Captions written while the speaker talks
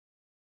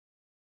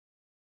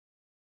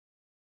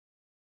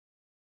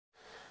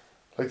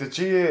Like the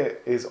GA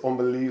is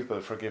unbelievable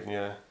for giving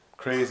you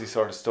crazy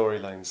sort of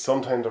storylines.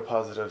 Sometimes they're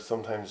positive,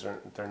 sometimes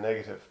they're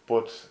negative,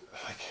 but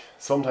like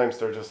sometimes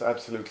they're just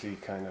absolutely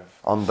kind of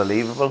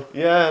unbelievable.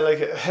 Yeah, like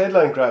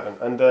headline grabbing.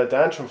 And the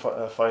Antrim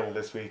final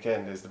this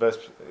weekend is the best.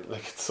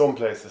 Like it's some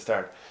place to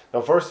start.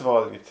 Now, first of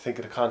all, you have to think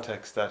of the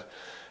context that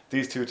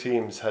these two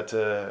teams had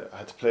to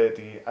play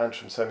the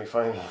Antrim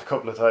semi-final a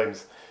couple of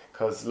times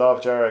because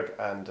Love Jarrag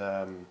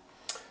and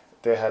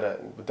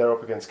they're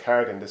up against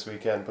Cargan this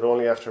weekend, but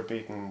only after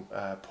beating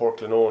Port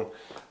Glenone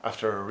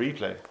after a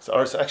replay. So,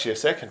 or it's actually a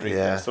second replay.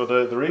 Yeah. So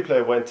the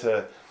replay went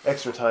to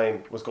extra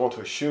time, was going to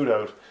a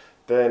shootout.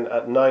 Then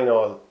at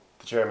 9-9,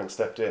 the chairman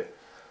stepped in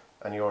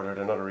and he ordered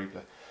another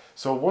replay.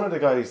 So one of the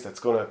guys that's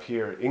going to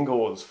appear in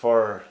goals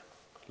for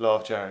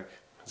Love Jarrag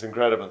is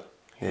incredible.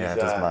 Yeah,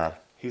 that's mad.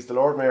 He's the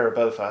Lord Mayor of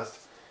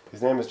Belfast.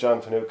 His name is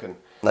John Finucane.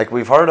 Like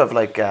we've heard of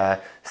like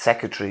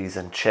secretaries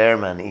and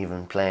chairmen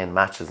even playing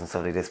matches and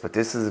stuff like this, but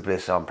this is a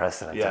bit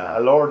unprecedented. Yeah,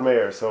 a Lord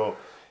Mayor, so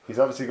he's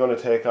obviously going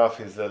to take off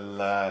his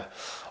little...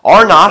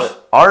 or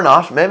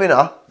not, maybe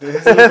not.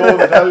 His little gold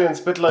medallions,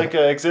 a bit like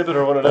Exhibit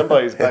or one of them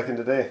boys back in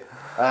the day.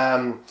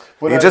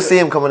 You just see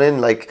him coming in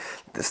like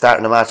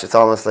starting the match. It's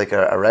almost like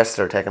a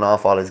wrestler taking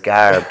off all his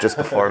garb just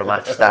before the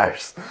match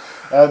starts.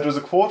 There's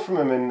a quote from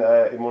him in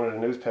one of the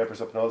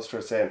newspapers up in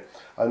Ulster saying,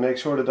 "I'll make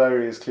sure the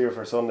diary is clear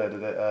for Sunday,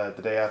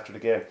 the day after the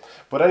game."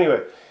 But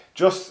anyway,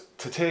 just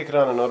to take it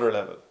on another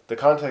level, the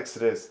context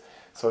it is.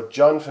 So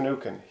John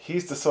Finucane,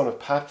 he's the son of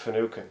Pat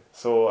Finucane.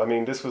 So I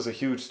mean, this was a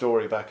huge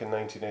story back in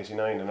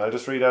 1989, and I'll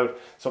just read out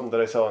something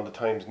that I saw in the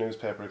Times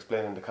newspaper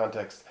explaining the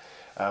context.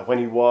 When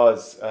he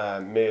was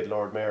made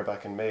Lord Mayor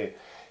back in May.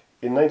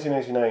 In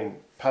 1989,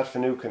 Pat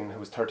Finucane, who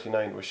was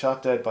 39, was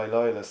shot dead by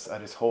loyalists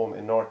at his home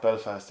in North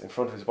Belfast in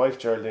front of his wife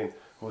Geraldine,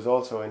 who was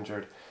also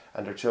injured,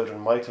 and their children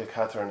Michael,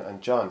 Catherine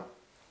and John.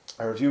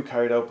 A review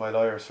carried out by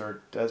lawyer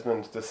Sir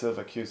Desmond De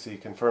Silva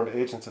QC confirmed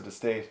agents of the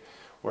state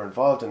were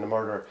involved in the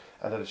murder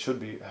and that it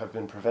should have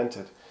been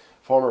prevented.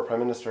 Former Prime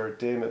Minister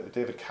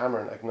David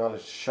Cameron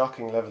acknowledged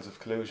shocking levels of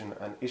collusion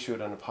and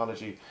issued an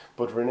apology,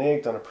 but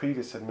reneged on a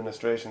previous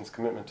administration's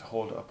commitment to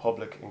hold a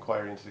public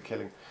inquiry into the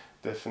killing.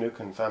 The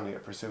Finucane family are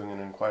pursuing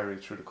an inquiry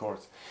through the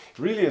courts. It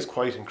really is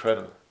quite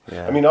incredible.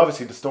 Yeah. I mean,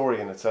 obviously the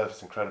story in itself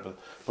is incredible,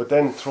 but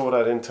then throw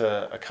that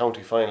into a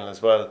county final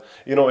as well.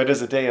 You know, it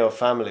is a day of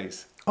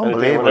families.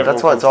 Unbelievable.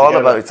 That's what it's all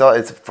about.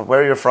 It's from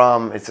where you're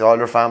from. It's all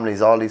your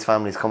families, all these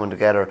families coming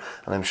together,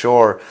 and I'm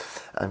sure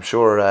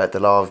the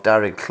Love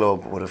Jarrag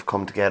Club would have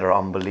come together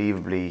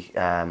unbelievably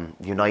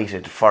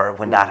united for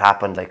when that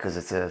happened. Like, because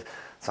it's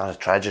not a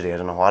tragedy. I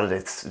don't know what it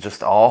is. It's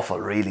just awful,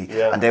 really.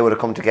 Yeah. And they would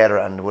have come together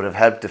and would have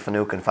helped the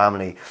Finucane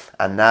family.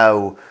 And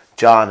now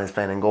John is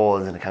playing in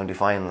goals in the county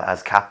final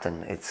as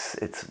captain. It's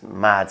a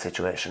mad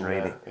situation,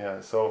 really. Yeah.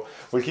 So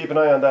we'll keep an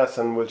eye on that,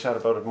 and we'll chat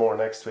about it more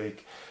next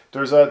week.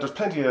 There's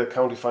plenty of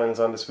county finals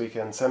on this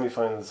weekend,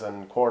 semi-finals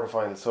and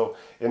quarter-finals. So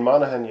in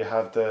Monaghan you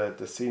have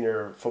the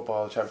senior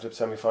football championship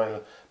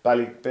semi-final.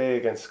 Ballybay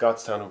against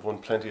Scottstown, who've won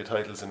plenty of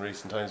titles in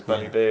recent times.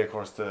 Ballybay, of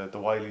course, the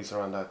Wileys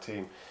are on that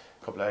team.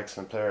 A couple of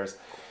excellent players.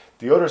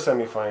 The other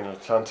semi-final,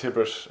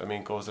 Clontibret, I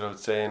mean, goes without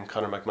saying,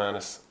 Conor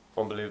McManus,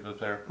 unbelievable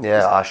player.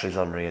 Yeah, Ashley's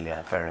unreal. Yeah,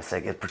 in fairness,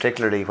 like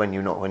particularly when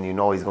you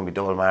know he's going to be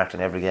double marked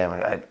in every game.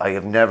 I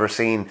have never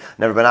been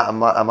at a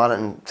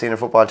Monaghan senior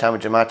football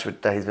championship match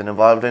that he's been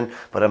involved in.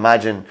 But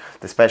imagine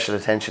the special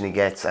attention he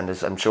gets, and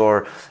I'm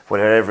sure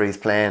wherever he's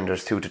playing,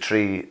 there's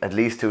at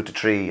least two to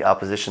three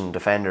opposition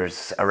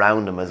defenders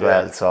around him as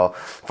well. So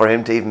for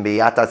him to even be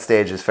at that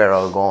stage is fair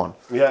all going.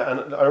 Yeah,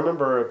 and I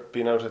remember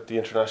being out at the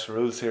International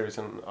Rules Series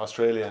in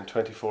Australia in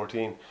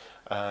 2014.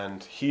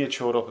 And he had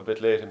showed up a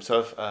bit late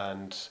himself,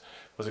 and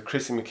was it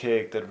Chrissy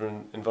McCaig that had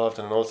been involved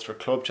in an Ulster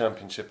Club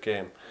Championship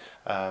game,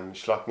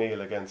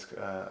 Schlockneil against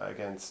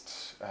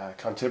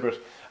Clontibret.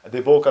 They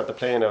both got the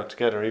playing out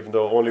together, even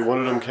though only one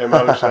of them came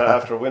out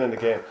after winning the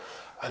game.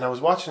 And I was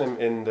watching him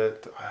in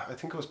I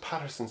think it was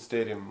Patterson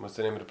Stadium was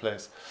the name of the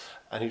place,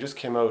 and he just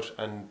came out,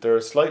 and they're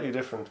a slightly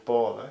different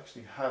ball.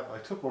 I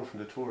took one from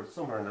the tour, it's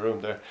somewhere in the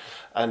room there,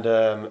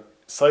 and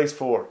size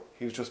 4.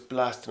 He was just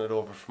blasting it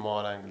over from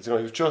all angles. You know,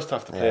 he was just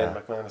off the plane. Yeah.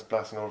 McManus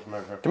blasting over from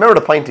everywhere. Do you remember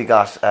the point he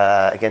got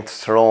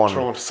against Tyrone?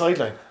 Tyrone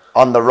sideline.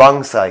 On the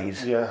wrong side.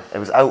 Yeah. It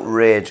was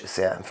outrageous,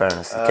 yeah, in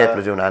fairness. Capable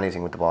of doing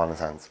anything with the ball in his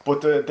hands. But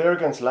they're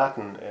against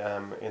Latin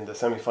in the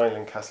semi-final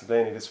in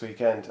Castlevania this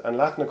weekend. And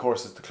Latin, of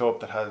course, is the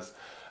club that has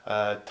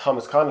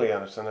Thomas Connolly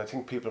on it. And I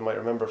think people might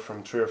remember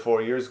from 3 or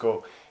 4 years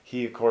ago,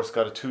 he, of course,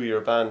 got a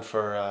 2-year ban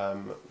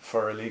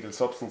for illegal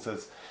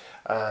substances.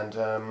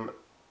 And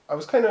I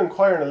was kind of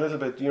inquiring a little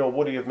bit, you know,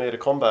 would he have made a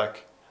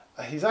comeback?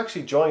 He's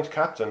actually joint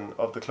captain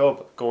of the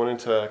club going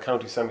into a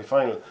county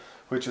semi-final,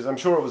 which is, I'm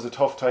sure it was a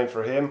tough time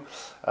for him.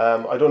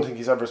 I don't think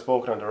he's ever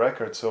spoken on the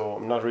record, so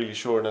I'm not really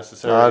sure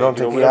necessarily. No, I don't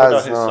think he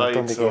has.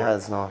 He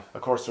has.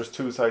 Of course, there's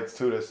two sides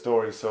to this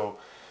story, so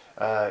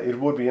it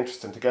would be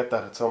interesting to get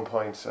that at some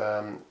point.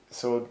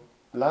 So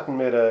Latin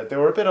they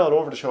were a bit all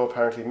over the show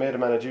apparently, made a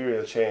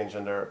managerial change,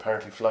 and they're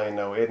apparently flying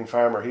now. Aidan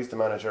Farmer, he's the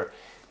manager.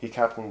 he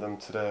captained them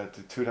to the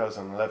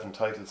 2011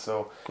 title.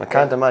 So I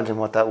can't imagine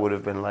what that would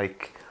have been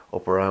like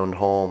up around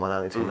home and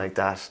anything like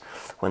that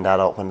when that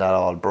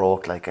all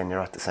broke, like, and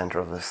you're at the centre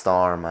of a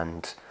storm,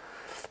 and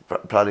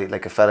probably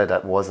like a fella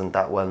that wasn't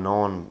that well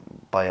known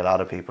by a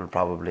lot of people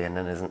probably, and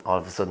then all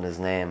of a sudden his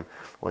name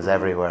was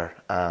everywhere.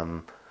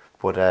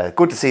 But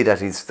good to see that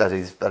he's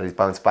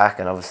bounced back,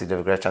 and obviously they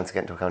have a great chance of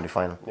getting to a county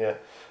final. Yeah.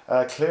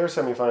 Clare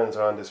semi-finals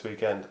are on this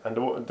weekend,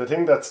 and the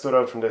thing that stood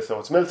out from this, so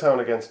it's Miltown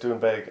against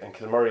Doonbeg and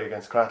Kilmurray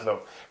against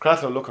Cratloe.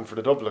 Cratloe looking for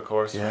the double, of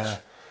course, which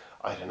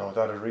I don't know,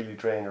 that'll really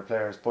drain your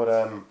players, but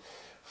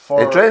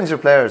it drains your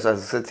players,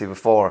 as I said to you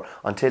before,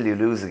 until you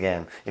lose a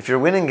game. If you're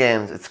winning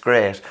games, it's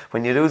great.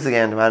 When you lose a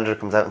game, the manager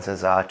comes out and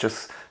says,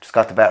 just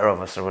got the better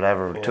of us or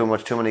whatever. Yeah.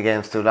 Too many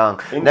games, too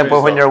long.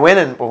 But when you're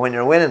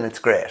winning, it's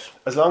great.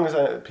 As long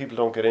as people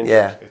don't get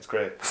injured, it's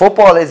great.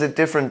 Football is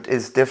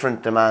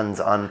different demands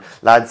on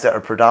lads that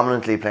are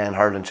predominantly playing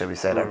hurling, shall we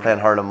say, or playing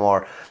hurling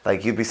more.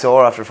 Like, you'd be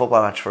sore after a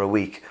football match for a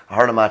week. A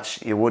hurling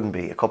match, you wouldn't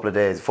be. A couple of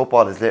days.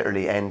 Football is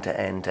literally end to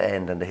end to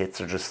end, and the hits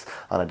are just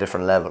on a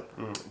different level.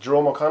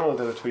 Jerome O'Connell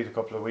did a tweet a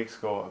couple of weeks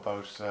ago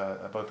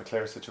about the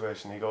Clare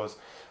situation. He goes,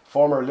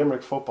 former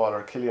Limerick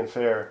footballer Killian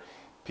Fair,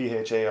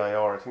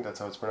 Phair, I think that's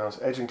how it's pronounced,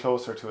 edging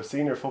closer to a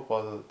senior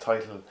football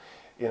title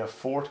in a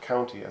fourth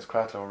county as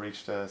Cratloe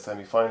reached the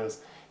semi-finals.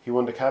 He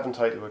won the Cavan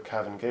title with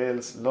Cavan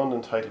Gales,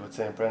 London title with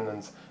St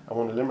Brendan's, and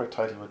won the Limerick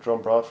title with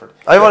Drum Broadford.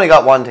 I've only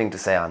got one thing to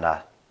say on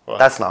that. What?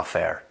 That's not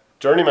fair.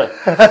 Journeyman.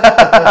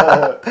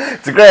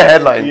 It's a great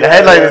headline. The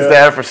headline is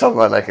there for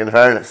someone, like, in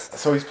fairness.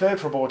 So he's played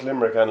for both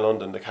Limerick and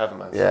London, the Cavan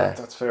man. So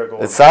that's fair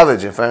going. It's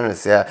savage, in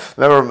fairness, yeah.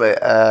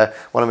 Remember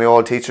one of my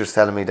old teachers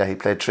telling me that he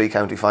played 3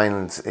 county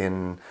finals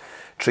in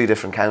 3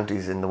 different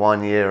counties in the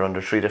 1 year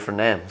under 3 different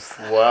names.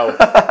 Wow.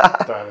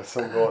 That is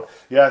some going.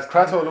 Yeah, it's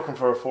Cratloe looking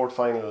for a fourth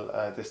final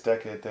this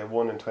decade. They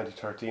won in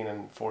 2013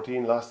 and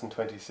 14, lost in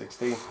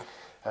 2016.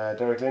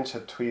 Derek Lynch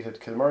had tweeted,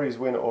 Kilmurray's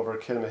win over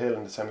Kilmahill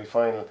in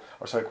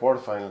the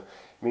quarter-final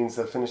means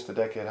they'll finish the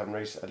decade having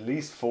reached at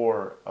least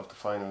 4 of the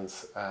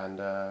finals and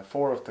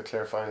 4 of the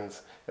Clare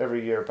finals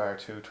every year bar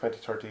 2,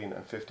 2013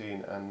 and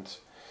 15. And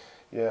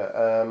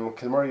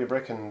Kilmurray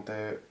Bricken,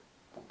 they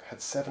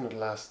had 7 of the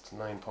last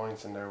 9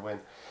 points in their win.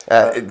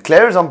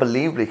 Clare is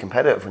unbelievably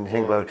competitive when you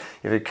think about it.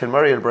 You have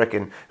Kilmurray and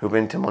Bricken who've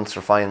been to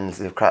Munster finals,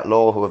 you have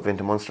Cratloe who have been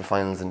to Munster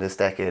finals in this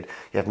decade,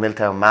 you have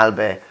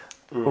Miltown-Malbay.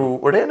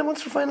 Were they in the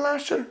Munster final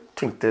last year? I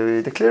think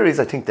the Clearys,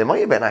 I think they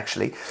might have been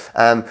actually.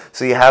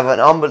 So you have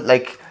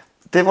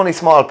they've only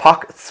small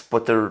pockets,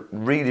 but they're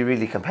really,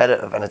 really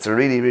competitive, and it's a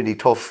really, really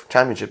tough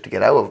championship to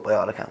get out of by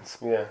all accounts.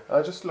 Yeah, I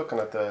was just looking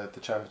at the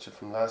championship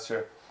from last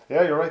year.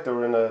 Yeah, you're right, they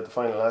were in the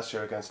final last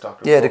year against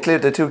Dr. Yeah,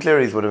 the 2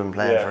 Clearys would have been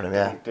playing for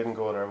them, didn't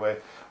go their way.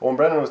 Owen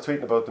Brennan was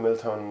tweeting about the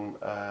Miltown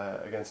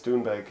against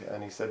Doonbeg,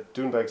 and he said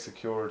Doonbeg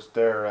secured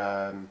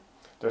their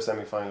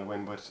semi-final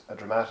win with a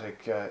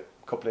dramatic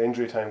couple of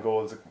injury time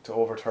goals to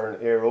overturn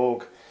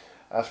OurGame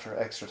after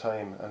extra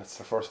time, and it's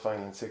their first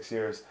final in 6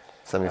 years.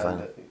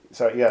 Semi-final.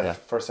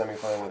 First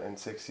semi-final in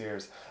 6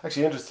 years.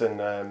 Actually interesting,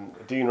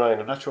 Dean Ryan,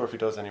 I'm not sure if he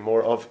does any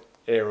more of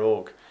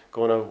OurGame,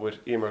 going out with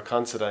Emer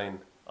Considine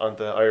on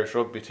the Irish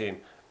rugby team.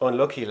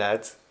 Unlucky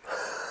lads.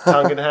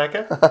 Tongan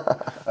haka.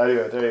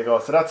 Anyway, there you go.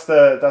 So that's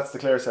the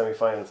Clare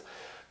semi-finals.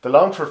 The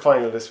Longford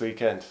final this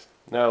weekend.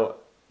 Now,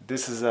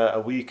 this is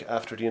a week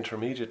after the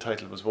intermediate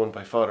title was won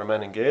by Father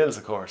Man and Gales,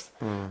 of course.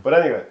 But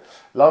anyway,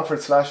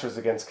 Longford Slashers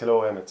against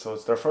Kilo Emmett. So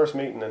it's their first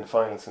meeting in the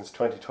final since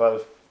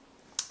 2012.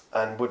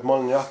 And with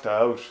Mullinachta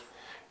out,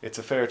 it's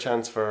a fair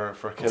chance for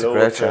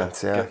Kilo to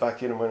get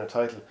back in and win a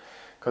title.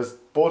 Because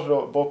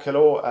both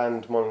Kilo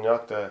and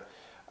Mullinachta,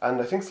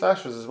 and I think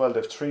Slashers as well, they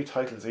have 3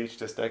 titles each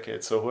this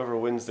decade. So whoever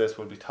wins this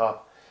will be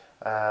top.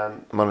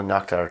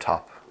 Mullinachta are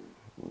top.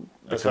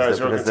 As far as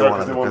you're concerned,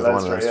 because they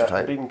won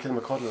Leinster, beating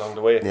Kilmacud along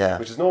the way,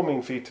 which is no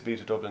mean feat to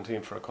beat a Dublin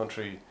team for a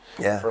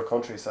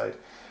countryside.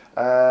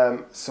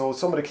 So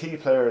some of the key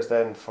players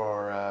then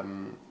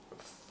for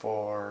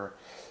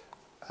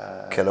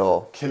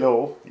Kilo,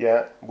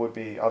 would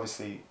be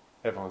obviously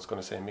everyone's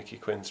going to say Mickey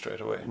Quinn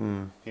straight away.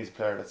 He's a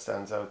player that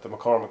stands out. The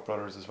McCormick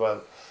brothers as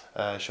well,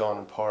 Sean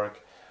and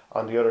Porrick.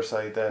 On the other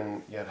side,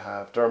 then you'd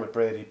have Dermot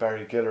Brady,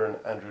 Barry Gilleran,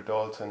 Andrew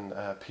Dalton,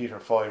 Peter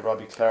Foy,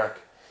 Robbie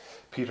Clark.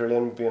 Peter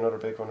Lynn would be another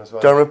big one as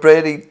well. Dermot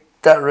Brady,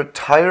 that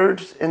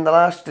retired in the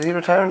last... Did he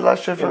retire in the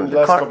last year? In the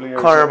last couple of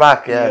years.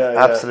 Cornerback,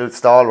 absolute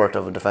stalwart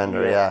of a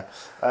defender,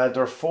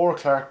 there are 4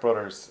 Clark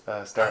brothers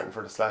starting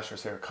for the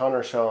Slashers here.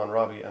 Connor, Sean,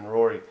 Robbie and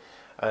Rory.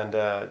 And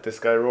this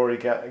guy Rory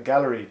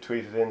Gallery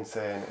tweeted in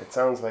saying, it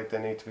sounds like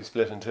they need to be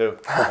split in 2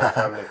 as a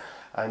family.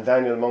 And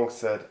Daniel Monk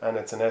said, and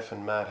it's an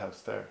effing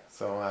madhouse there.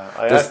 So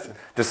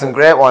there's some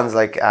great ones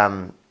like...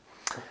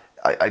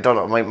 I don't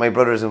know. My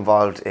brother's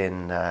involved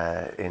in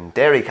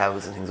dairy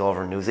cows and things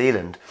over in New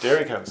Zealand.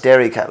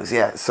 Dairy cows,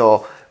 yeah.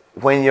 So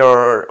when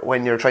you're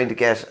trying to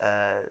get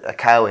a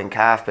cow and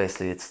calf,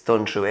 basically, it's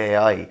done through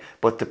AI.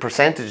 But the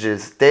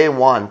percentages, they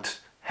want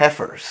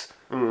heifers,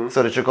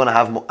 so that you're going to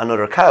have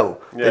another cow.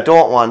 Yeah. They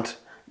don't want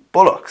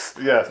bullocks.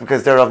 Yes.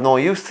 Because they're of no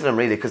use to them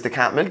really, because they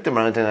can't milk them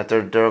or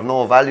anything. They're of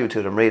no value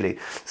to them really.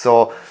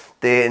 So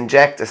they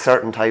inject a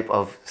certain type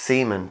of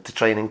semen to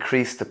try and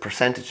increase the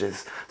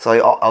percentages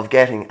of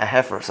getting a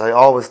heifer. So I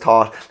always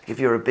thought, like, if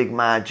you're a big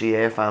mad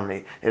GA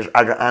family,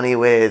 are there any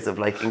ways of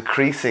like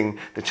increasing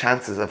the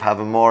chances of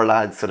having more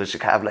lads so that you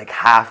can have like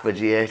half a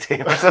GA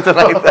team or something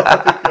like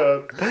that?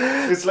 Oh my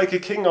God. It's like a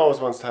king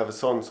always wants to have a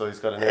son, so he's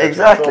got an heir.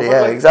 Exactly, So,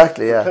 yeah, like,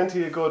 exactly, yeah.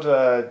 Plenty of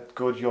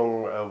good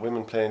young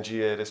women playing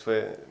GA this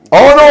way.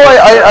 Oh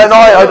no,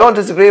 I don't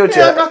disagree with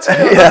you. I'm not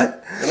saying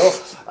yeah. You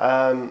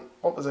know,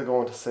 what was I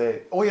going to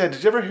say? Oh yeah,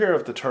 did you ever hear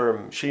of the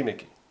term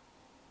she-mickey?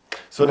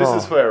 So this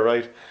is where,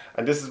 right,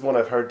 and this is one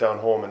I've heard down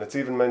home, and it's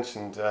even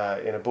mentioned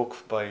in a book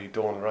by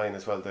Donal Ryan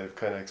as well. They've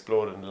kind of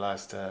exploded in the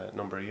last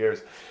number of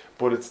years.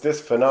 But it's this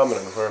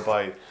phenomenon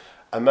whereby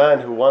a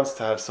man who wants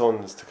to have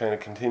sons to kind of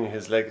continue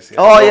his legacy.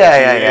 Oh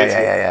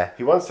yeah.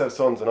 He wants to have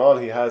sons, and all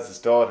he has is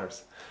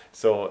daughters.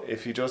 So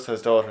if he just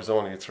has daughters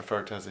only, it's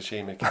referred to as a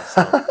she-mickey.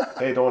 So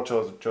hey, don't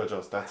judge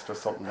us. That's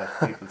just something that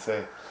people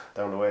say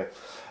down the way.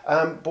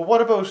 But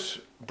what about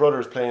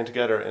brothers playing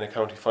together in a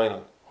county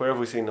final? Where have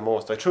we seen the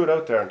most? I threw it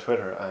out there on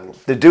Twitter, and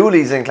the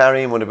Dooleys in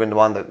Clarine would have been the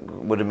one that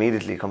would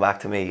immediately come back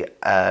to me.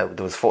 There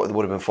would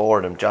have been four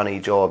of them: Johnny,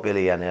 Joe,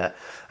 Billy, and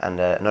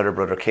another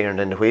brother, Kieran,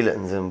 in the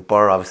Wheelatons in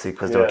Burr, obviously,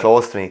 because they're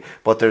close to me.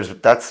 But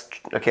that's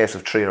a case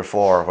of 3 or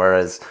 4,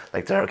 whereas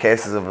like there are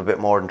cases of a bit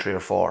more than 3 or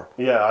 4.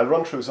 Yeah, I'll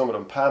run through some of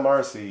them. Pam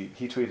Morrissey,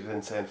 he tweeted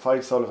in saying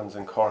 5 Sullivans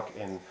in Cork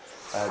in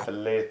the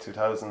late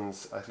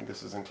 2000s. I think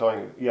this was in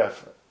Cloyne. Yeah,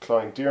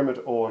 Cloyne,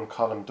 Diarmid, Owen,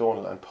 Colm,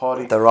 Donal and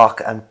Paddy. The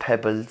Rock and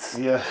Pebbles.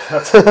 Yeah,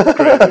 that's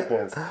great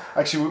nicknames.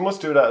 Actually, we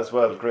must do that as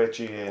well. Great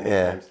GA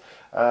nicknames.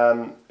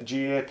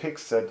 GA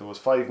Picks said there was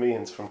 5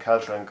 Meehans from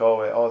Caltra and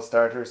Galway, all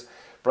starters.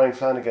 Brian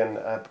Flanagan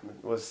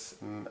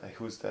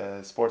who's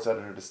the sports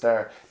editor of the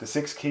Star. The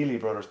 6 Keeley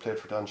brothers played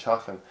for Don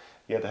Shocklin.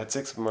 Yeah, they had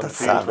 6 of them on the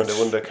field when they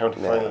won the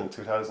county final in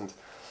 2000.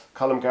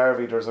 Colm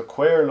Garvey, there's a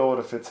queer load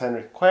of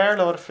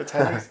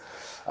Fitzhenrys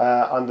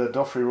on the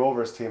Duffrey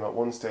Rovers team at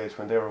one stage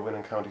when they were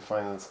winning county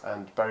finals,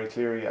 and Barry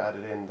Cleary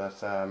added in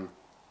that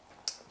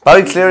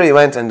Barry Cleary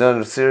went and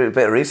done a bit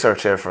of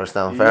research here for us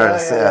now, in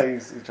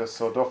fairness. He's just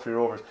so Duffrey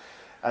Rovers.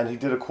 And he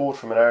did a quote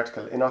from an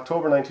article. In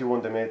October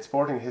 91, they made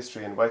sporting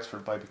history in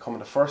Wexford by becoming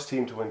the first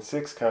team to win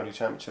 6 county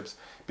championships,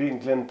 beating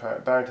Glyn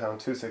Barntown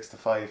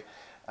 2-6-5,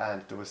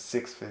 and there was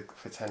 6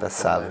 Fitzhenry. That's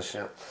savage.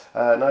 Yeah.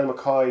 Niall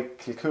McCoy,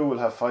 Kilcoo will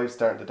have 5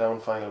 starting the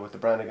down final with the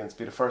Brannigans.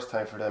 Be the first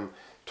time for them.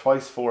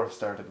 Twice 4 have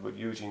started with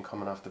Eugene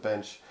coming off the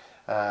bench.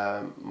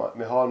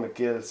 Micheál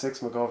McGill, 6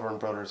 McGovern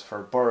brothers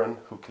for Burren,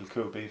 who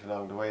Kilcoo beat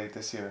along the way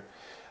this year.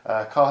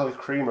 Cathal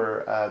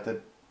Creamer,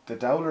 the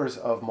Dowlers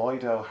of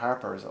Moydow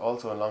Harpers,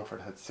 also in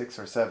Longford, had 6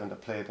 or 7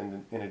 that played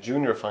in a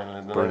junior final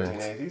in the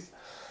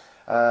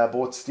 1980s.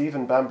 Both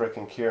Stephen Bambrick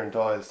and Kieran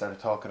Doyle started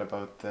talking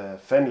about the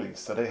Fenleys,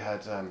 so they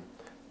had there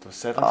was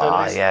 7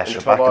 Fenleys. Yeah,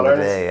 sure, back in the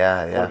day,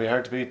 yeah. Would be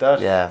hard to beat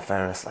that. Yeah,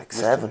 fairness, like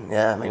 7,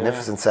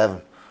 magnificent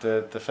 7.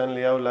 The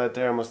Fenley old lad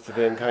there must have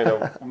been kind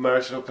of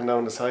marching up and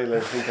down the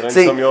sideline thinking,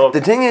 some yoke.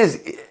 The thing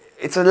is,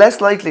 it's less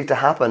likely to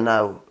happen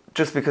now,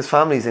 just because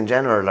families in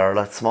general are a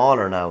lot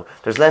smaller now.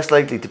 There's less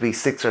likely to be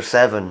 6 or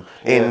 7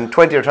 in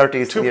 20 or 30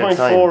 years time.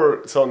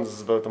 2.4 sons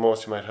is about the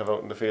most you might have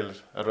out in the field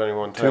at any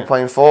one time.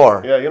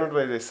 2.4? Yeah, you know the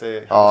way they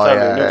say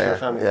nuclear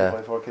family,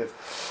 2.4 kids.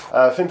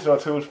 Fintan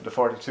O'Toole from the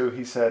 42,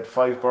 he said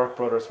 5 Burke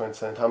brothers when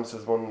St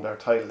Thomas's won their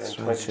title in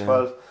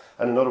 2012,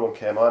 and another one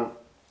came on.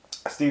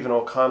 Stephen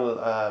O'Connell,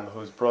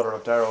 who's brother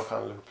of Darragh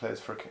O'Connell, who plays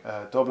for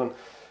Dublin,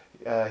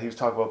 he was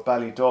talking about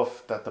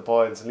Ballyduff, that the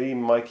boys, Liam,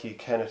 Mikey,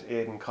 Kenneth,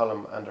 Aidan,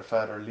 Colm and their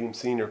father, Liam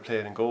Sr.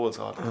 played in goals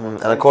all the time.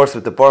 And of course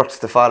with the Burkes,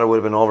 the father would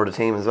have been over the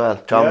team as well,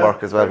 John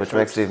Burke as well, which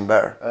makes it even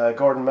better.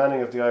 Gordon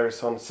Manning of the Irish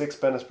Sun, 6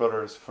 Bennett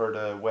brothers for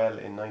the Well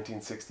in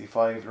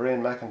 1965,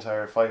 Lorraine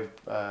McIntyre,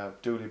 5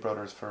 Dooley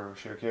brothers for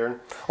Sheer Kieran.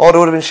 Oh, there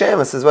would have been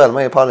Seamus as well,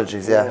 my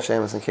apologies,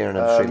 Seamus and Kieran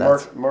and 3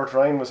 lads. Mert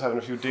Ryan was having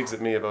a few digs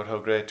at me about how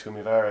great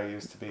Toomevara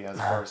used to be as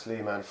a first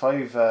Lee man.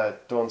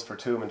 5 Duns for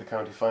Toom in the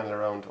county final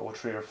around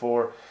 03 or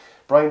 4.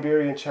 Brian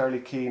Beery and Charlie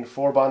Keane,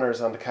 4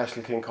 banners on the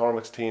Cashel King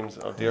Cormac's teams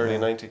of the early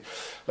 90s.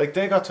 Like,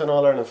 they got to an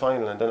All-Ireland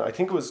final, and then I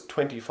think it was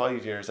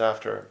 25 years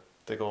after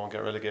they go and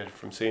get relegated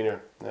from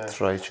senior. Yeah.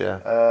 That's right, yeah.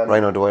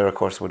 Rhino Dwyer, of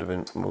course, would have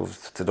been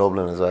moved to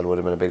Dublin as well, would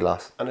have been a big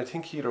loss. And I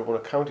think he either won a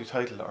county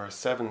title or a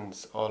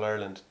Sevens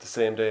All-Ireland the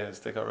same day as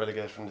they got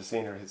relegated from the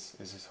senior,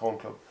 his home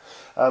club.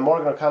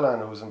 Morgan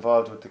O'Callaghan, who was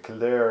involved with the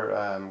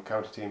Kildare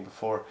county team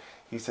before,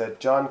 he said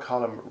John,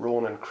 Colm,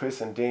 Ronan,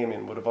 Chris and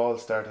Damien would have all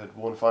started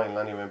one final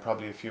anyway, and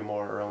probably a few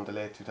more around the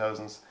late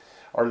 2000s,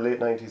 or late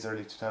 90s,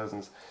 early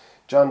 2000s.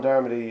 John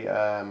Dermody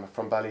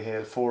from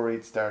Ballyhale, 4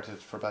 Reed started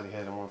for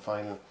Ballyhale in one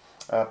final.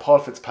 Paul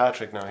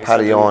Fitzpatrick now.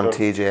 Paddy Owen,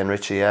 TJ and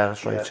Richie,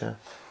 that's right, yeah.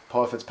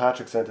 Paul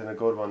Fitzpatrick sent in a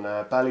good one.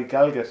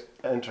 Ballygalget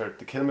entered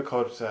the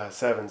Kilmacud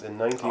Sevens in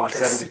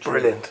 1973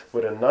 brilliant.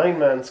 with a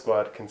 9-man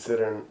squad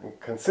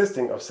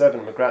consisting of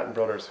 7 McGrattan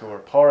brothers who were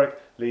Pádraig,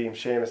 Liam,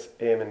 Seamus,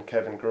 Eamon,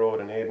 Kevin, Grode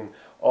and Aidan,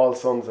 all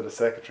sons of the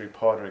secretary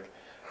Pádraig.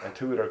 and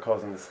two of their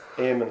cousins,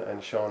 Eamon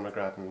and Sean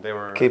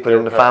McGrattan. Keep it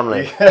in the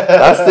family.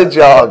 That's the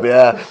job,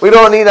 yeah. We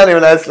don't need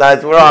anyone else,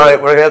 lads. We're all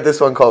right. We're going to have this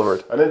one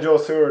covered. And then Joe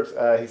Seward,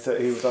 he said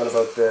he was on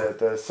about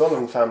the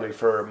Sullivan family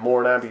for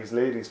Mourneabbey's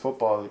ladies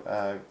football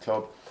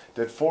club.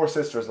 They had 4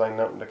 sisters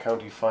lining up in the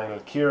county final.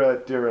 Ciara,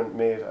 Doireann,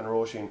 Maeve and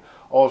Roisin.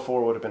 All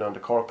 4 would have been on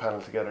the Cork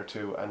panel together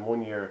too. And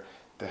one year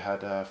they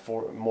had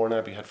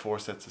Mourneabbey had 4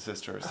 sets of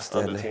sisters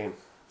on the team.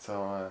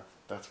 So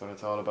that's what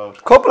it's all about.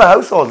 A couple of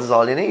households is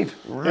all you need.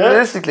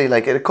 Realistically,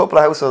 like a couple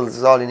of households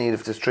is all you need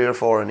if there's 3 or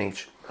 4 in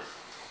each.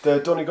 The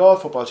Donegal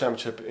Football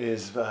Championship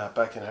is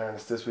back in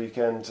harness this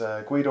weekend.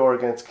 Guidor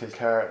against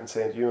Kilcar and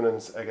St.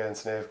 Eunan's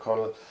against Naomh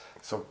Conaill.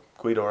 So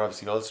Guidor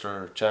obviously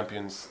Ulster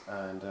champions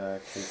and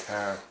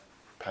Kilcar,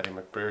 Paddy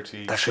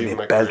McBrearty. That should be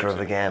a belter of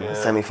a game. Yeah.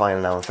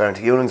 Semi-final now. In fairness,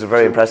 Eunan's were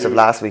very impressive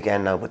last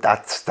weekend now, but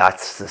that's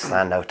the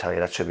standout. Tell you,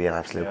 that should be an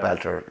absolute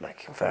belter.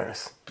 Like in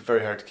fairness,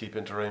 very hard to keep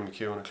into Ray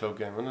McHugh in a club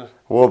game, wouldn't it?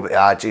 Would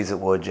be, it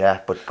would,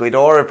 yeah. But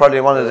Guidor are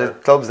probably one of the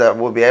clubs that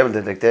would be able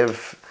to. Like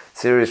they've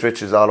serious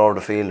riches all over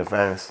the field. In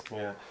fairness,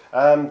 yeah.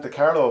 The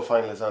Carlow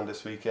final is on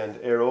this weekend.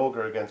 Éire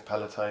Ógur against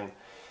Palatine.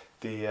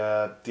 The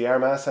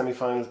Armagh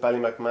semi-finals,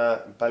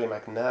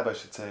 Ballymacnab, I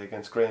should say,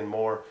 against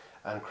Grainmore,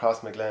 and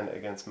Crossmaglen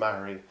against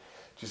Mahary.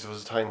 There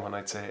was a time when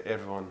I'd say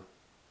everyone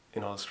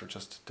in Ulster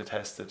just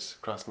detested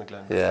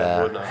Crossmaglen. Yeah.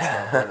 They would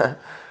not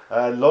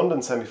stop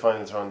London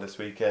semi-finals are on this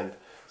weekend.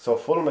 So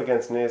Fulham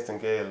against Naas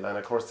Gale, and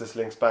of course this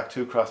links back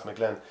to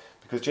Crossmaglen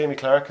because Jamie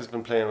Clark has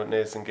been playing with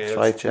Naas Gale.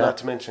 Right, yeah. Not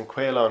to mention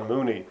Quaylon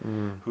Mooney,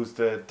 who's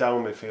the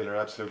down midfielder,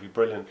 absolutely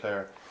brilliant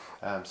player.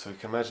 So you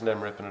can imagine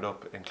them ripping it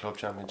up in club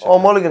championship. Oh,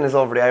 Mulligan is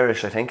over the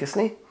Irish, I think,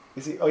 isn't he?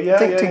 Is he? Oh yeah, I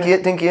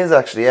think he is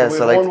actually. Yeah,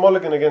 so we have one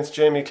Mulligan against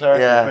Jamie Clark.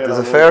 Yeah, there's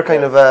a fair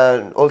kind of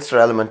Ulster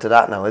element to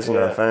that now, isn't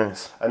there? In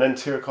fairness. And then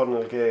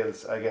Tyrconnell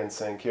Gales against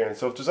St Kieran.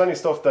 So if there's any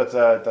stuff that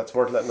that's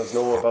worth letting us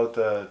know about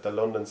the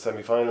London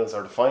semi-finals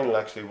or the final,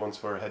 actually,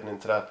 once we're heading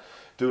into that,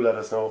 do let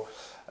us know.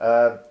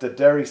 The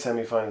Derry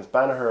semi-finals: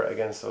 Banagher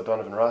against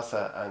O'Donovan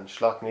Rossa and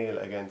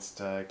Schlockneil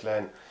against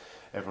Glen.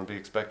 Everyone be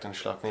expecting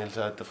Schlockneil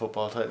to add the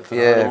football title.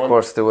 Yeah, of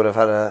course they would have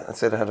had I'd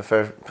say they had a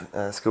fair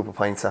scoop of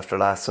points after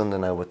last Sunday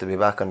now, but to be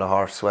back on the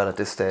horse well at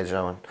this stage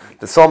now, and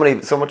there's so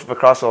much of a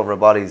crossover of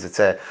bodies. It's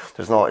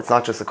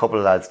not just a couple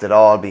of lads. They'd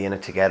all be in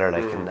it together.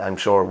 Like, and I'm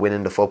sure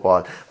winning the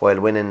football,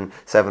 while winning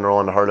 7 in a row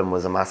in the hurling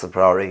was a massive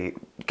priority,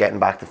 getting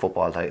back the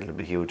football title would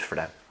be huge for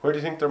them. Where do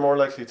you think they're more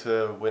likely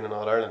to win in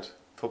All Ireland,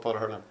 football or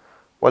hurling?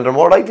 Well, they're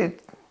more likely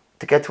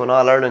to get to an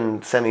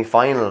All-Ireland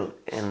semi-final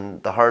in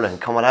the hurling.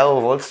 Coming out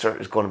of Ulster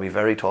is going to be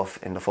very tough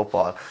in the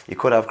football. You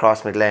could have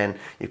Crossmaglen,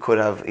 you could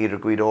have either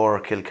Guidor or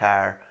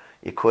Kilcar,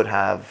 you could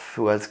have,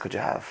 who else could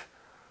you have?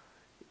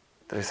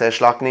 Did I say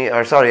Schlockneil?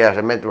 Or sorry, yeah,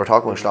 I meant we were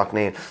talking about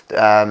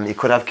Schlockneil. You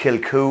could have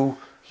Kilcoo.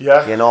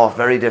 Yeah. You know,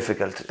 very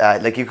difficult.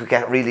 Like you could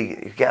get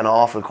an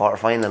awful quarter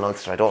final in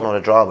Ulster. I don't know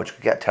the draw, but you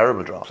could get a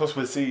terrible draw. Plus,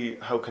 we'll see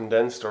how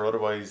condensed or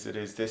otherwise it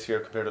is this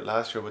year compared to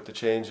last year with the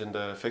change in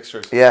the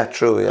fixtures. Yeah,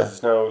 true. Yeah.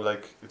 It's now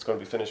it's going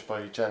to be finished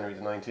by January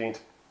the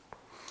 19th,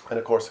 and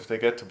of course, if they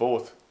get to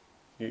both,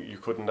 you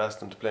couldn't ask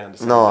them to play on the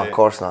same day. No, of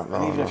course not. No,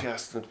 and even if you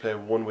asked them to play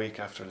 1 week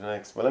after the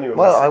next, well, anyway.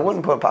 Well, I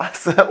wouldn't put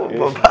past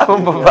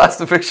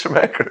the fixture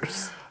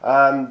makers.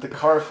 The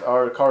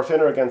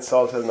Corfinner against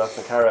Salt Hill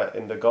Knocknacarra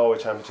in the Galway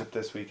Championship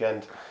this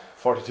weekend.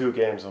 42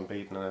 games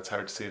unbeaten, and it's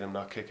hard to see them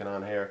not kicking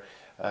on here.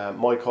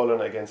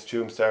 Moycullen against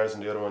Tuam Stars,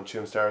 and the other one,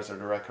 Tuam Stars, are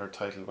the record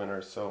title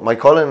winners. So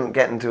Moycullen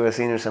getting to a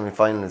senior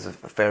semi-final is a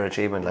fair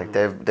achievement. Like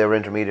they were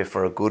intermediate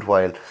for a good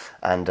while,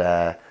 and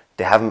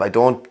they haven't. I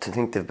don't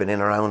think they've been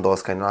in around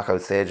those kind of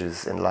knockout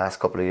stages in the last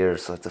couple of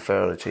years. So it's a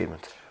fair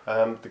achievement.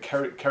 The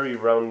Kerry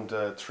round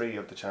 3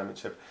 of the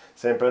championship: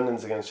 St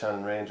Brendan's against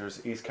Shannon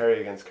Rangers, East Kerry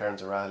against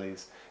Cairns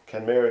O'Reillys,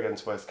 Kenmare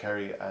against West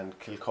Kerry, and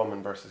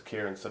Kilcummin versus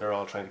Kieran. So they're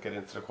all trying to get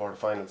into the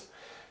quarterfinals.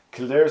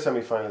 Kildare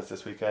semi-finals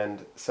this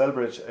weekend: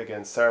 Selbridge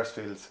against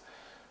Sarsfields.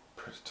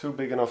 2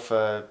 big enough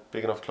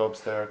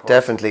clubs there.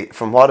 Definitely.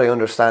 From what I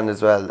understand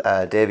as well,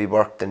 Davy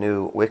Burke, the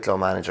new Wicklow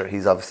manager,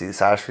 he's obviously the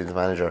Sarsfields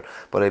manager,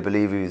 but I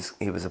believe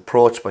he was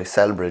approached by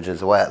Selbridge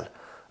as well,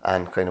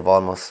 and kind of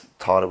almost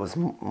thought it was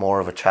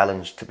more of a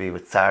challenge to be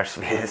with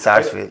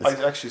Sarsfields.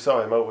 I actually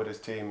saw him out with his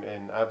team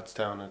in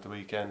Abbottstown at the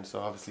weekend,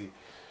 so obviously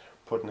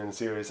putting in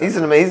serious. He's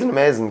an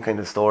amazing kind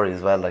of story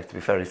as well. Like, to be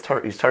fair, he's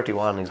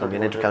 31. He's going to be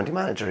an inter-county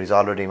manager. He's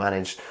already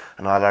managed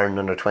an All-Ireland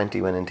under-20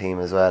 winning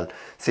team as well.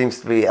 Seems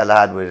to be a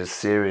lad with a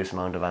serious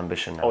amount of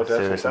ambition. Oh,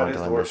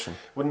 definitely.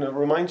 Wouldn't it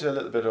remind you a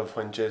little bit of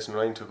when Jason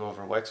Ryan took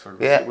over Wexford?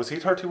 Was he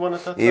 31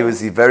 at that time? He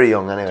was very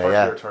young anyway.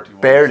 Yeah,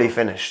 31, barely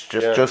finished.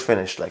 Just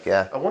finished. Like,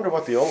 yeah. I wonder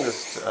what the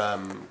youngest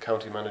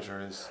county manager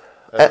is.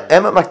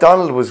 Emmett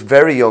MacDonald was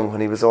very young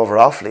when he was over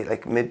Offaly,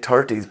 like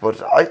mid-30s,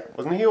 but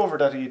wasn't he over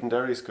that Eden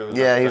Derry school?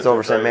 Yeah, he was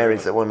over St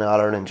Mary's that won the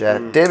All-Ireland.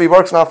 Davy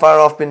Burke's not far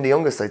off being the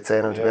youngest, I'd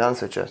say now, to be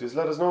honest with you. Just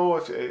let us know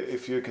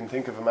if you can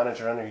think of a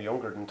manager any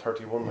younger than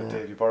 31 with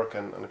Davy Burke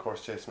and of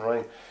course Jason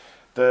Ryan.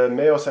 The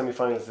Mayo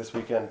semi-finals this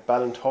weekend: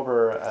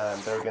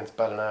 Ballintubber, they're against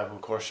Ballina, who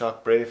of course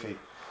shocked Brafey,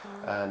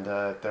 and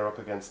they're up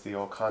against the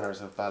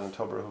O'Connors of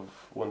Ballintubber,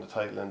 who've won the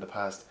title in the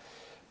past.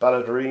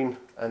 Ballydoreen,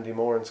 Andy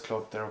Moran's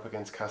club, they're up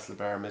against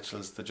Castlebar,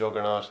 Mitchell's the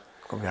juggernaut.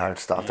 Gonna be hard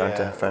to stop, aren't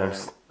they?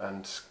 Fairness.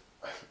 And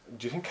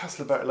do you think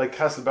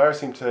Castlebar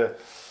seem to,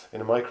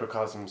 in a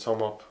microcosm,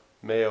 sum up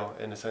Mayo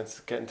in a sense,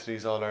 getting to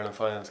these All-Ireland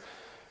finals?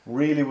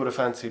 Really would have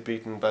fancied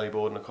beating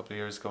Ballyboden a couple of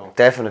years ago.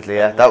 Definitely,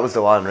 yeah. That was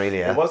the one, really,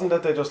 yeah. It wasn't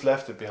that they just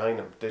left it behind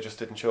them. They just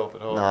didn't show up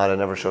at all. No, they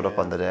never showed up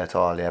on the day at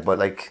all, yeah. But,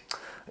 like,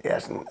 yeah,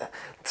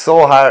 it's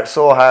so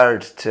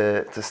hard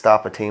to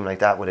stop a team like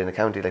that within a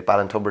county. Like,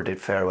 Ballintubber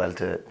did fair well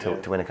to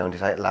win a county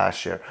title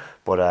last year.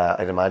 But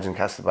I'd imagine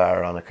Castlebar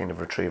are on a kind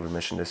of retrieval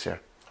mission this year.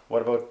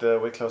 What about the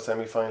Wicklow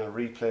semi-final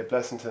replay?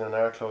 Blessington and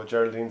Arklow,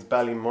 Geraldine's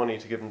Ballymoney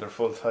to give them their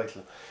full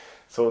title.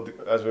 So,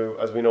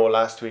 as we know,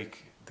 last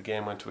week, the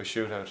game went to a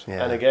shootout,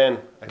 and again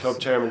a club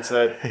chairman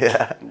said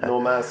no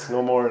mass,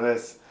 no more of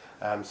this,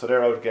 so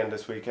they're out again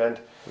this weekend.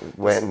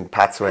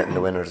 Pat's waiting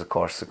the winners, of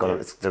course.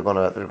 They're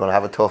gonna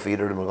have a tough.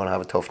 Either of them are gonna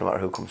have a tough no matter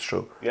who comes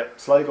through.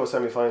 Sligo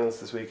semi-finals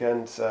this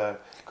weekend.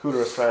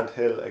 Cooler Strand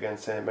Hill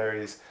against St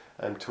Mary's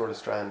and Tour de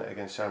Strand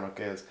against Shamrock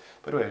Gales.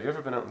 By the way, have you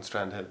ever been out in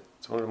Strand Hill?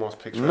 It's one of the most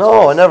picturesque.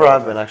 No, I never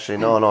have been actually.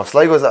 No.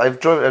 Sligo's. I've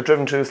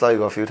driven through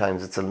Sligo a few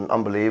times. It's an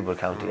unbelievable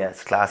county. Yeah,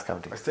 it's a class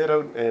county. I stayed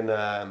out in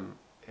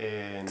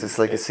it's just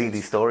like a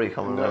seedy story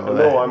coming along the way.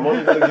 No, I'm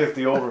only going to give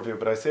the overview,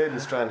 but I stayed in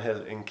Strand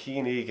Hill in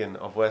Keen Egan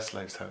of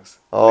Westlife's house.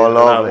 Oh,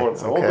 lovely. I won't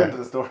go into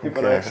the story,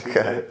 but I actually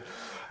did.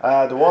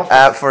 The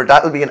Waterford,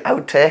 that'll be an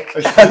outtake.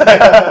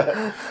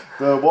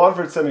 The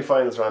Waterford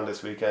semi-finals ran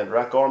this weekend.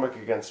 Rathgormack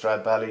against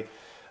Stradbally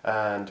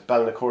and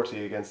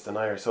Ballynacourty against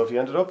Denair. So if you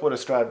ended up with a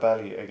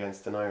Stradbally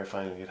against Denair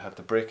final, you'd have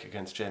the Brick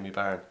against Jamie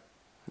Barron.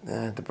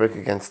 The Brick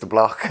against the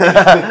Block.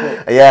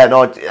 Yeah,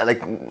 no,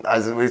 like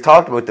as we've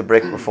talked about the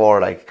Brick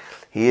before, like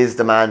he is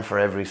the man for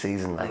every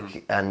season,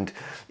 like, and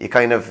you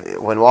kind of,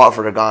 when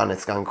Waterford are gone,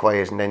 it's gone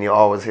quiet, and then you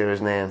always hear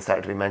his name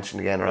start to be mentioned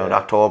again around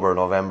October,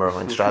 November,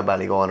 when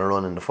Stradbally go on a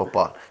run in the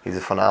football. He's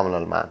a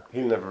phenomenal man.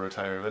 He'll never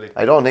retire, will he?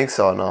 I don't think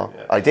so, no.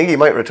 Yeah. I think he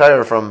might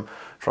retire from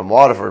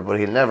Waterford, but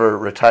he'll never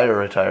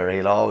retire.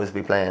 He'll always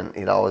be playing for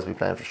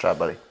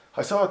Stradbally.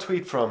 I saw a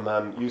tweet from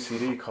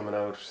UCD coming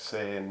out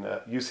saying,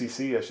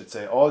 UCC I should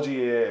say, all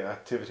GAA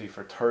activity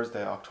for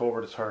Thursday,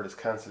 October the 3rd is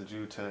cancelled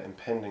due to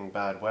impending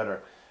bad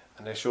weather.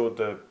 And they showed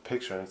the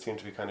picture and it seemed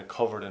to be kind of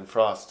covered in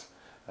frost.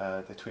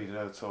 They tweeted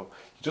out. So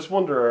you just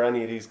wonder, are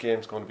any of these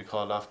games going to be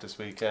called off this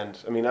weekend?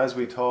 I mean, as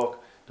we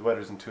talk, the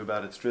weather isn't too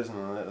bad. It's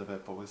drizzling a little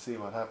bit, but we'll see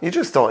what happens. You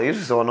just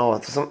don't know.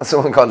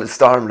 Someone called it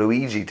Storm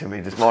Luigi to me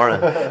this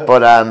morning.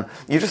 But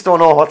you just don't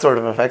know what sort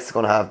of effects it's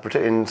going to have,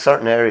 in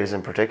certain areas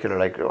in particular.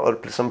 Like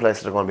some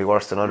places are going to be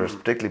worse than others,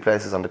 particularly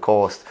places on the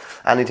coast.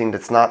 Anything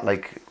that's not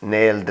like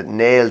nailed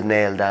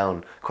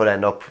down could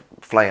end up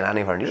flying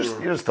anywhere, and you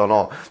just don't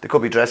know. There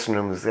could be dressing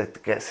rooms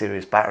that get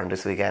serious battering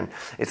this weekend.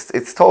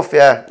 It's tough,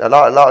 yeah. A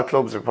lot of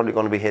clubs are probably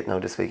going to be hit now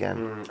this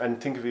weekend.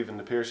 And think of even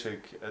the Piershig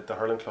at the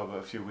hurling club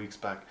a few weeks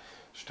back.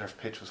 Their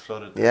pitch was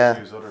flooded. Yeah.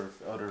 Use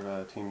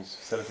other teams'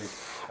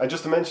 facilities. And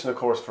just to mention, of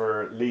course,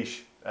 for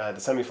Laois, the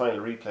semi-final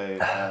replay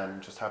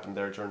just happened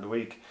there during the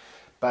week.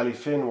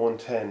 Ballyfin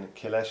 110,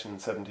 Killeshin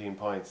 17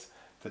 points.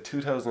 The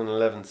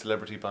 2011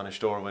 Celebrity Banish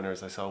Door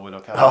winners, I saw Willow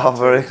Campbell. Oh,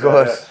 very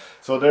good.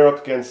 So they're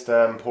up against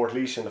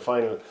Portlaoise in the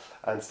final,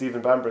 and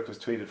Stephen Bambrick was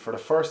tweeted, for the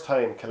first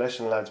time,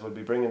 Killeshin lads will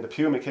be bringing the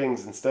Puma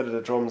Kings instead of the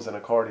drums and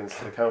accordions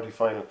to the county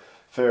final.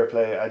 Fair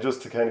play.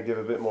 Just to kind of give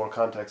a bit more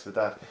context with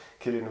that,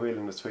 Killian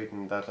Whelan was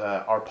tweeting that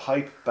our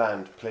pipe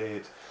band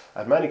played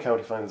at many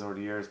county finals over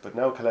the years, but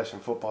now Killeshin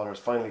footballers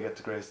finally get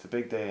to grace the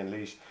big day in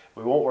Laois.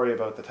 We won't worry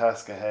about the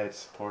task ahead,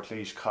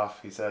 Portlaoise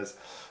cough, he says,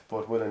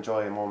 but we'll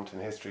enjoy a moment in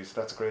history.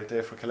 So that's a great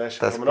day for Killeshin.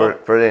 That's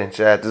brilliant,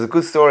 yeah. There's a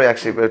good story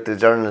actually about the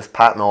journalist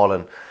Pat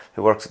Nolan,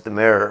 who works at the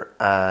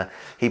Mirror.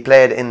 He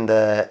played in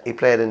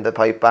the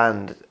pipe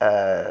band.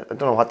 I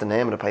don't know what the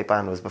name of the pipe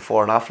band was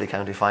before an Offaly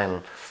County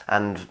final,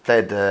 and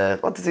played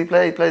what does he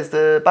play? He plays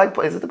the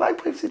bagpipes. Is it the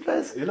bagpipes he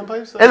plays? Uilleann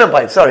pipes. Uilleann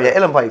pipes. Sorry, yeah,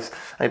 Uilleann pipes.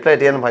 And he played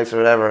the Uilleann pipes or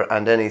whatever,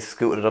 and then he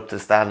scooted up to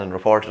the stand and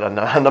reported on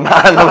the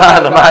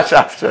match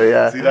after.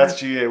 Yeah. See, that's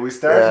GA. We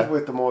started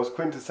with the most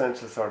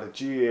quintessential sort of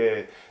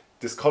GA.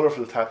 This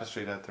colourful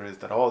tapestry that there is,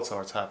 that all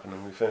sorts happen,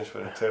 and we finish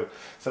with it too.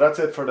 So that's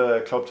it for the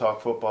Club Talk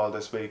Football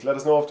this week. Let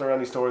us know if there are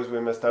any stories we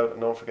missed out,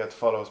 and don't forget to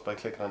follow us by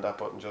clicking on that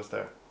button just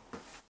there.